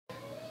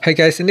Hey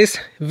guys, in this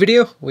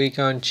video we're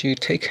going to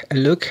take a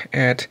look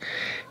at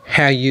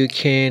how you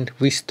can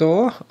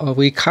restore or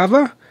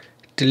recover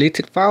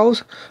deleted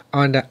files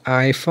on the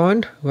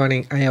iPhone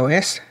running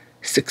iOS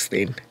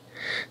 16.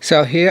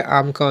 So here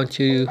I'm going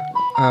to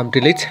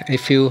delete a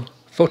few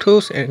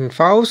photos and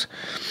files,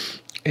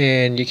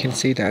 and you can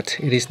see that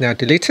it is now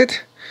deleted.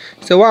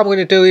 So what I'm going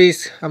to do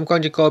is I'm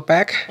going to go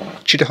back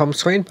to the home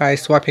screen by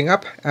swiping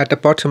up at the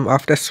bottom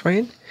of the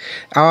screen.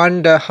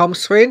 On the home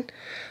screen,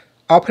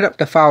 open up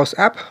the Files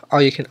app,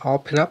 or you can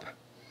open up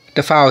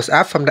the Files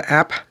app from the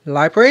app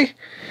library.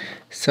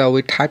 So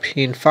we type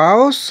in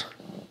Files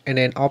and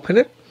then open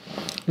it.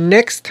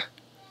 Next,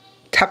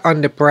 tap on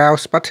the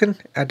Browse button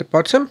at the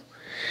bottom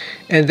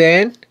and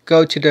then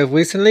go to the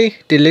Recently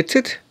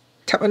Deleted.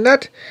 Tap on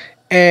that,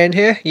 and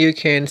here you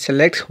can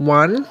select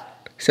one.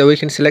 So we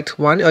can select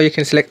one, or you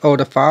can select all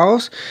the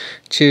files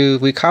to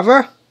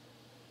recover.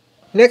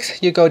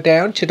 Next, you go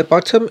down to the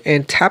bottom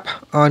and tap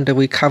on the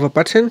Recover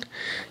button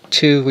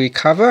to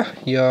recover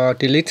your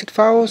deleted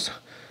files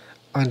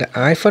on the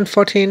iPhone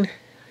 14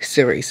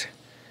 series.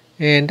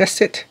 And that's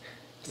it.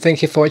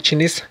 Thank you for watching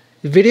this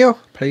video.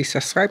 Please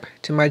subscribe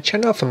to my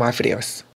channel for more videos.